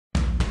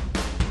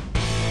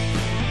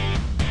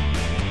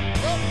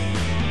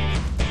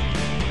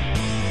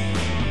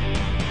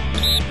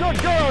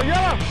Good girl,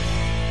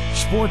 yeah.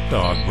 Sport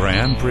Dog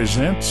brand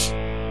presents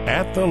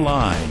At the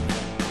Line.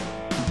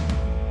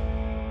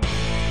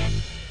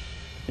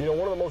 You know,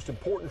 one of the most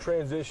important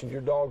transitions your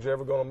dog's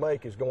ever going to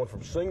make is going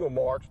from single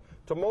marks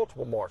to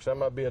multiple marks. That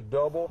might be a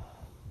double,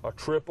 a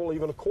triple,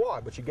 even a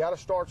quad, but you got to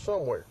start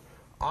somewhere.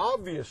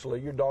 Obviously,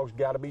 your dog's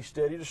got to be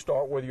steady to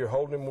start, whether you're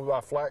holding him by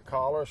a flat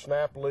collar, a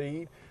snap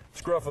lead,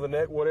 scruff of the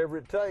neck, whatever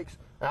it takes.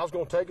 Al's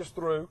going to take us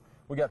through.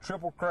 We got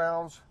triple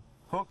crowns,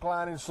 hook,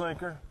 line, and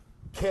sinker,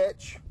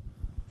 catch.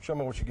 Show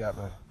me what you got,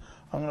 man.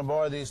 I'm going to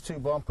borrow these two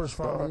bumpers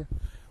from you.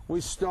 We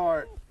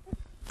start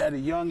at a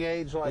young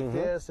age like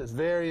this. It's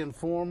very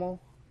informal.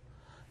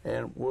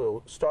 And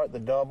we'll start the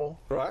double.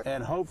 Right.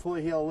 And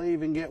hopefully he'll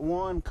leave and get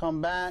one,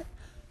 come back.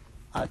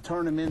 I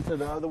turn him into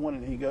the other one,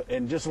 and he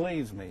just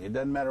leaves me. It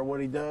doesn't matter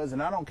what he does,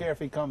 and I don't care if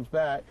he comes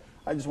back.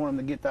 I just want him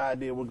to get the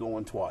idea we're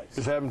going twice.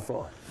 Just having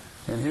fun.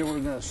 And here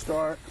we're going to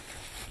start.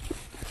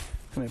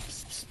 Come here.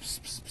 Psst, psst,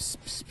 psst, psst,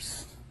 psst,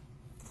 psst.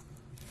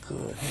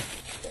 Good.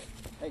 Hey,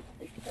 hey,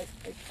 hey, hey,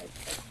 hey, hey.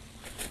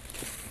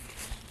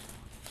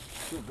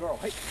 Good girl.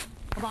 Hey,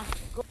 come on.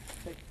 Go.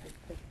 Hey, hey,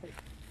 hey, hey.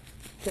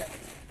 Catch.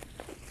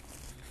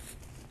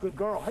 Good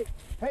girl. Hey,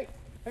 hey,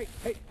 hey,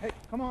 hey, hey.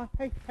 Come on.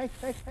 Hey, hey,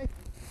 hey, hey.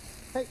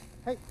 Hey,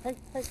 hey, hey,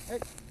 hey, hey.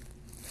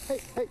 Hey,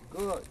 hey.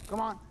 Good. Come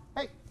on.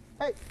 Hey,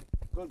 hey.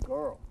 Good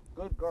girl.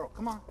 Good girl.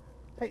 Come on.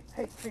 Hey,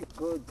 hey, hey.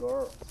 Good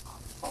girl.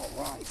 All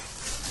right.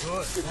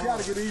 Good. It's got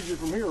to get easier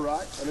from here,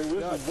 right? I mean,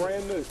 this is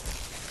brand new.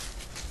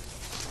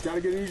 Got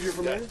to get easier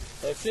from here?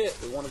 That's it.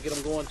 We want to get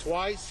them going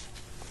twice,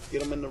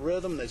 get them in the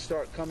rhythm. They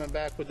start coming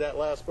back with that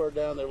last bird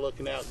down. They're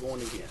looking out,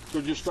 going again. So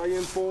just stay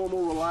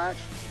informal, relax.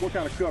 What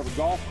kind of cover?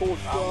 Golf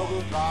course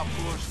cover? Golf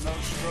course, no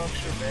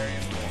structure, very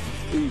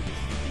informal. Easy.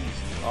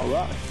 All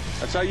right.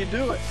 That's how you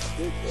do it.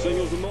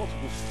 Singles and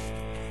multiples.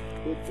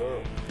 Good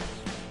girl.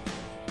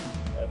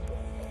 That's right.